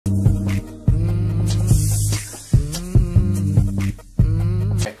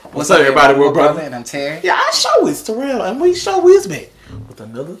What's up, everybody? We're brother, and I'm Terry. Yeah, our show is Terrell, and we show is back with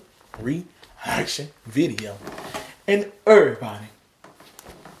another reaction video. And everybody,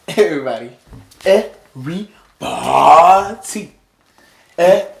 we about to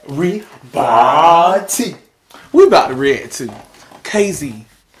react to KZ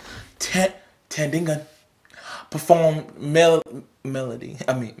Tandingan perform medley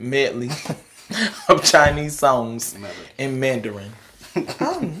of Chinese songs in Mandarin.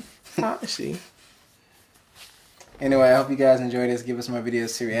 Anyway, I hope you guys enjoy this. Give us more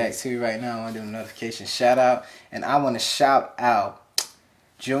videos to react to. Right now, I want to do a notification shout out. And I want to shout out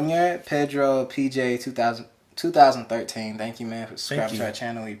Junior Pedro PJ 2013. Thank you, man, for subscribing to our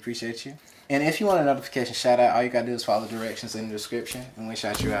channel. We appreciate you. And if you want a notification shout out, all you got to do is follow the directions in the description. And we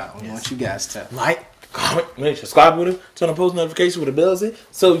shout you out. We want you guys to like, comment, subscribe with it, turn on post notifications with the bells in,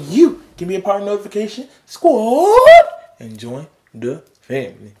 so you can be a part of the notification squad and join the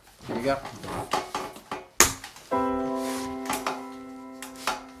family. Here we go.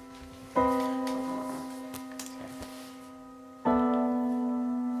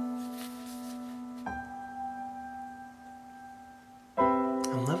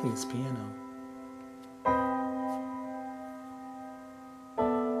 I'm loving this piano.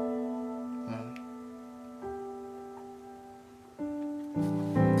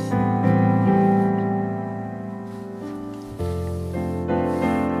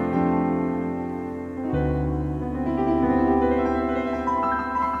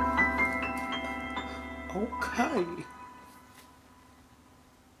 Okay.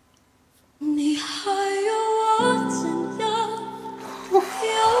 你还要我怎样？又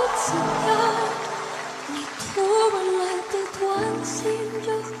怎样？你突然来的短信就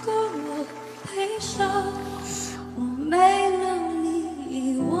够我悲伤。我没能力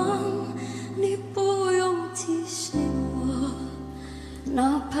遗忘，你不用提醒我，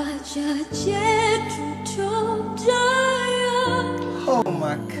哪怕假结局就这样。 Oh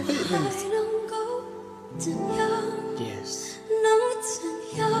my goodness. 怎样？ Yes. 能怎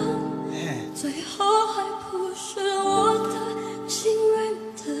样？最后还不是我的情愿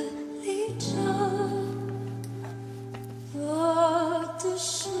的立场。我的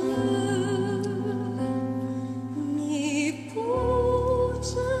事，你不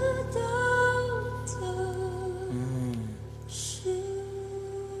知道的事。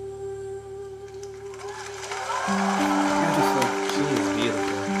She is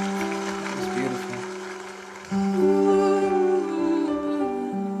beautiful. It's beautiful.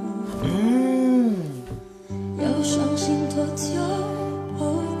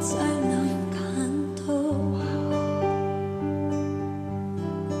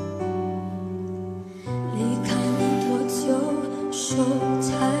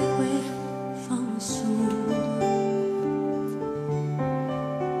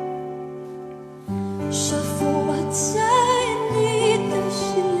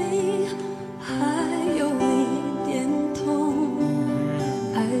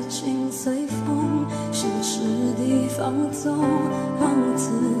放纵，让自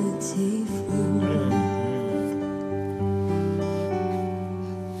己疯。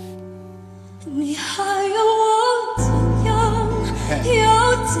你还要我怎样？又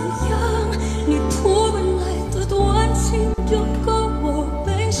怎样？你突然来的短信就够我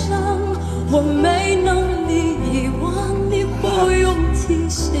悲伤。我没能力遗忘，你不用提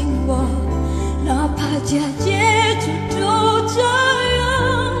醒我，哪怕假结局就这样，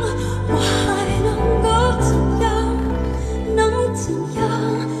我还能够怎样？ 怎样？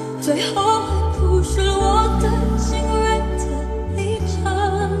最后还不是我的情愿的立场。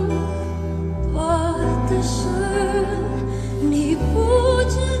我的事，你不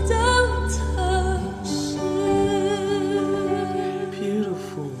知道的事。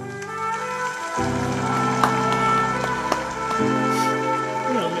Beautiful.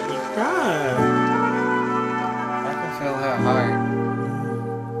 You're gonna make me cry. I can feel her heart.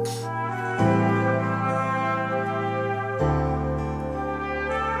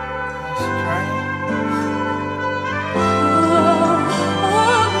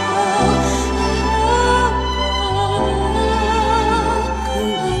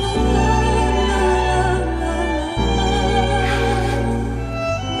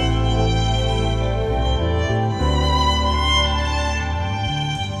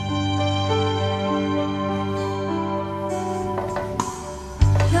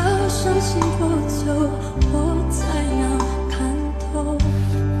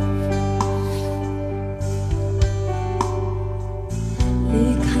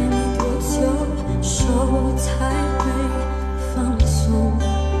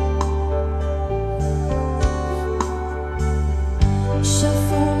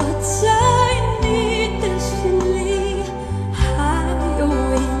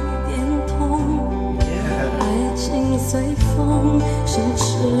 适时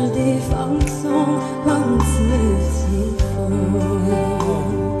地放纵，让自己疯。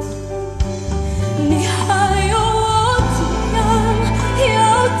你还要我怎样？要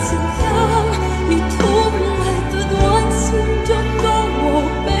怎样？你突然来的短信就够我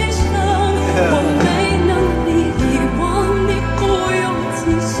悲伤。我没能力遗忘，你不用提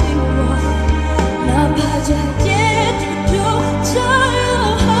醒我，哪怕这结局就这样。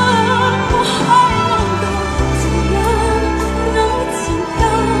我还能够怎样？能怎样？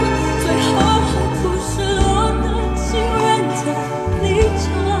最后还不是落得情人的立场。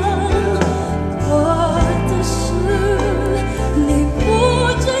我的事你不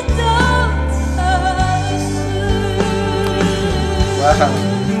知道的事。哇！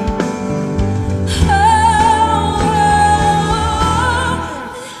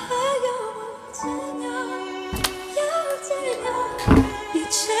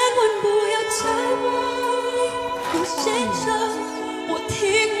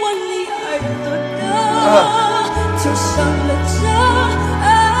就上了车，爱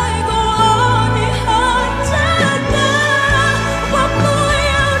过我，你还真的。我不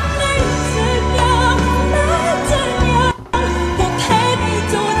要你怎样，那怎样？我陪你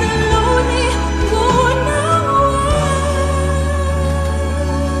走的路，你不能忘。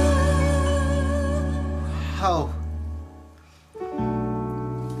好。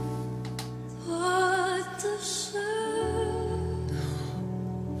我的事。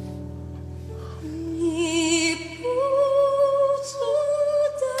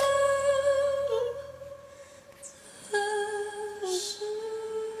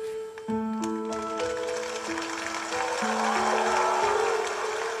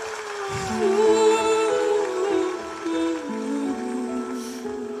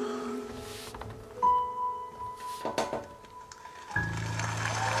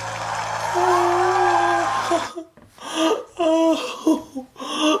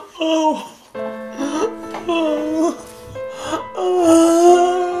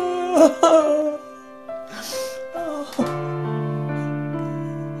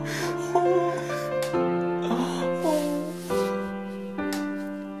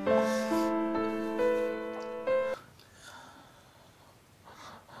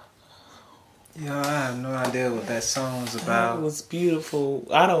Yo, I have no idea what that song was about. It was beautiful.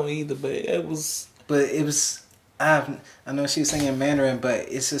 I don't either, but it was. But it was. I know she was singing Mandarin, but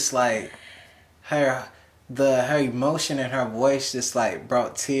it's just like her emotion and her voice just like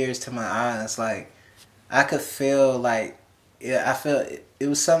brought tears to my eyes. Like I could feel like I felt it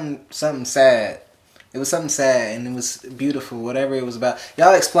was something sad. It was something sad and it was beautiful. Whatever it was about.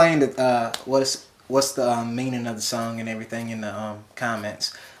 Y'all explained what's the meaning of the song and everything in the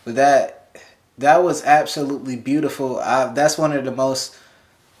comments. But that was absolutely beautiful. That's one of the most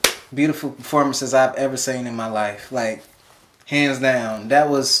beautiful performances I've ever seen in my life. Like, hands down. That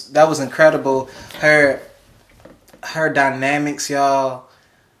was incredible. Her dynamics, y'all.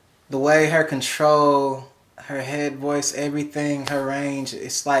 The way her control, her head voice, everything, her range.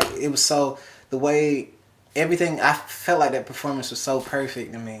 It's like, it was so, the way, everything, I felt like that performance was so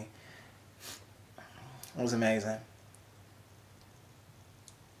perfect to me. It was amazing.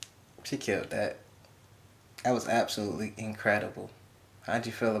 She killed that. That was absolutely incredible. How'd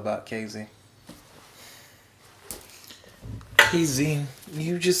you feel about KZ? KZ,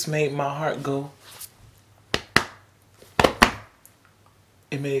 you just made my heart go.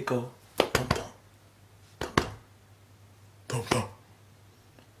 It made it go. Dum dum. Dum dum. Dum dum.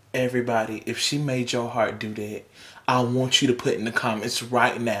 Everybody, if she made your heart do that, I want you to put in the comments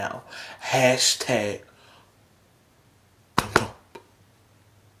right now. Hashtag.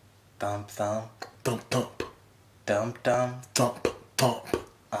 Thump thump. Thump thump. Dump dump. Thump thump.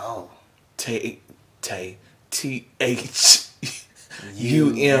 Oh. THUMP.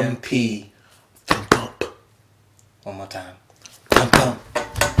 Thump thump. One more time. Thump thump.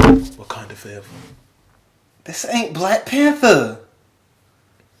 Wakanda forever. This ain't Black Panther.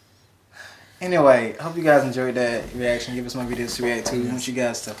 Anyway, hope you guys enjoyed that reaction. Give us more videos to react to. I want you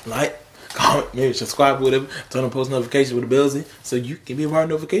guys to like, comment, maybe subscribe, whatever. Turn on post notifications with the bells in so you can be a part of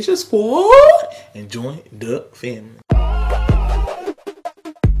notification squad and join the family.